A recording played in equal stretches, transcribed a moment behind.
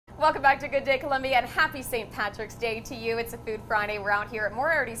Welcome back to Good Day Columbia, and happy St. Patrick's Day to you. It's a Food Friday. We're out here at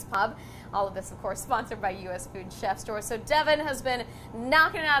Moriarty's Pub. All of this, of course, sponsored by U.S. Food Chef Store. So Devin has been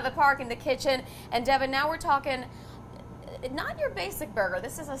knocking it out of the park in the kitchen. And Devin, now we're talking not your basic burger.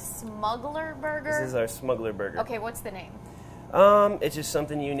 This is a Smuggler Burger. This is our Smuggler Burger. Okay, what's the name? It's just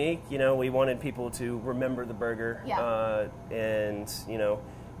something unique. You know, we wanted people to remember the burger. Yeah. And, you know,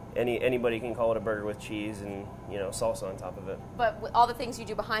 anybody can call it a burger with cheese and, you know, salsa on top of it. But with all the things you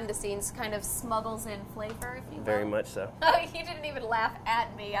do behind the scenes kind of smuggles in flavor, if you will. Very much so. Oh, you didn't even laugh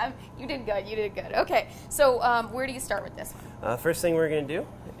at me. You did good. You did good. Okay, so where do you start with this one? First thing we're going to do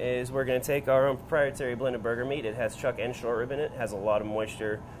is we're going to take our own proprietary blended burger meat. It has chuck and short rib in it. It has a lot of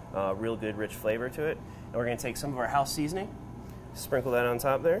moisture, real good, rich flavor to it. And we're going to take some of our house seasoning, sprinkle that on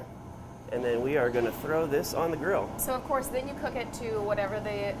top there. And then we are going to throw this on the grill. So, of course, then you cook it to whatever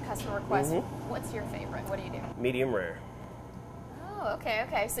the customer requests. What's your favorite? What do you do? Medium rare. Oh, okay,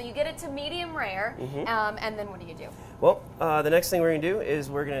 okay. So you get it to medium rare, and then what do you do? Well, the next thing we're going to do is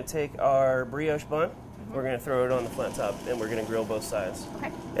we're going to take our brioche bun. We're going to throw it on the flat top, and we're going to grill both sides.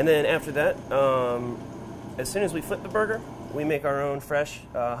 Okay. And then after that, as soon as we flip the burger, we make our own fresh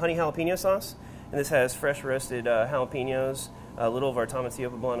honey jalapeno sauce. And this has fresh roasted jalapenos, a little of our tomatillo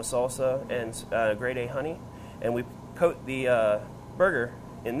poblano salsa, and grade A honey. And we coat the burger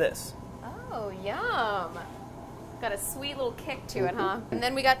in this. Oh, yum. Got a sweet little kick to it, huh? And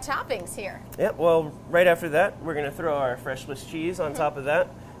then we got toppings here. Yeah, well, right after that, we're going to throw our fresh Swiss cheese on top of that.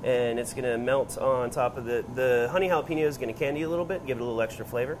 And it's going to melt on top of the honey jalapeno is going to candy a little bit, give it a little extra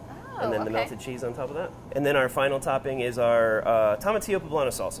flavor. And then the melted cheese on top of that. And then our final topping is our tomatillo poblano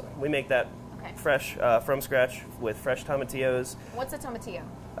salsa. We make that fresh from scratch with fresh tomatillos. What's a tomatillo?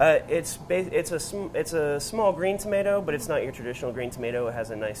 It's a small green tomato, but it's not your traditional green tomato. It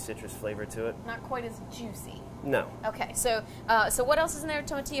has a nice citrus flavor to it. Not quite as juicy. No. Okay, so what else is in there?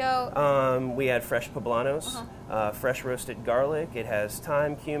 Tomatillo. We add fresh poblanos, fresh roasted garlic. It has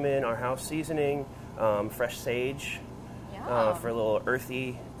thyme, cumin, our house seasoning, fresh sage for a little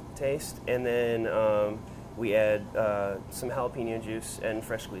earthy taste, and then we add some jalapeno juice and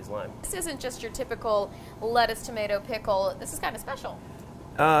fresh squeezed lime. This isn't just your typical lettuce, tomato, pickle. This is kind of special.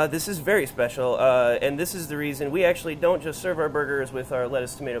 This is very special, and this is the reason we actually don't just serve our burgers with our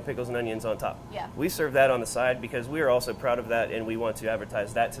lettuce, tomato, pickles, and onions on top. Yeah. We serve that on the side because we are also proud of that, and we want to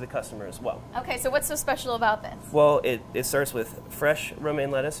advertise that to the customer as well. Okay, so what's so special about this? Well, it starts with fresh romaine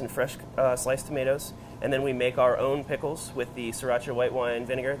lettuce and fresh sliced tomatoes, and then we make our own pickles with the sriracha white wine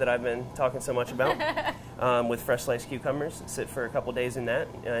vinegar that I've been talking so much about, with fresh sliced cucumbers that sit for a couple days in that,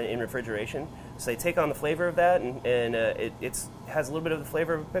 in refrigeration. So they take on the flavor of that, and it has a little bit of the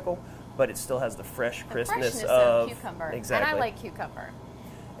flavor of a pickle, but it still has the fresh crispness of cucumber. Exactly. And I like cucumber.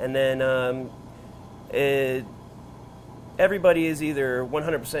 And then everybody is either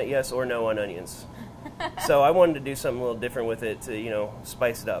 100% yes or no on onions. So I wanted to do something a little different with it to, you know,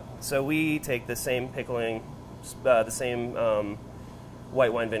 spice it up. So we take the same pickling, the same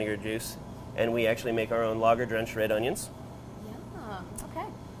white wine vinegar juice, and we actually make our own lager-drenched red onions. Yeah, okay.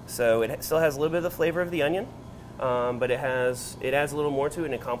 So it still has a little bit of the flavor of the onion, but it adds a little more to it,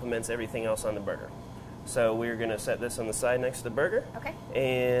 and it complements everything else on the burger. So we're going to set this on the side next to the burger. Okay.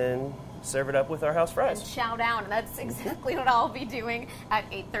 And serve it up with our house fries. And chow down. And that's exactly what I'll be doing at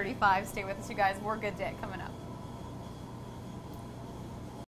 8:35. Stay with us, you guys. More Good Day coming up.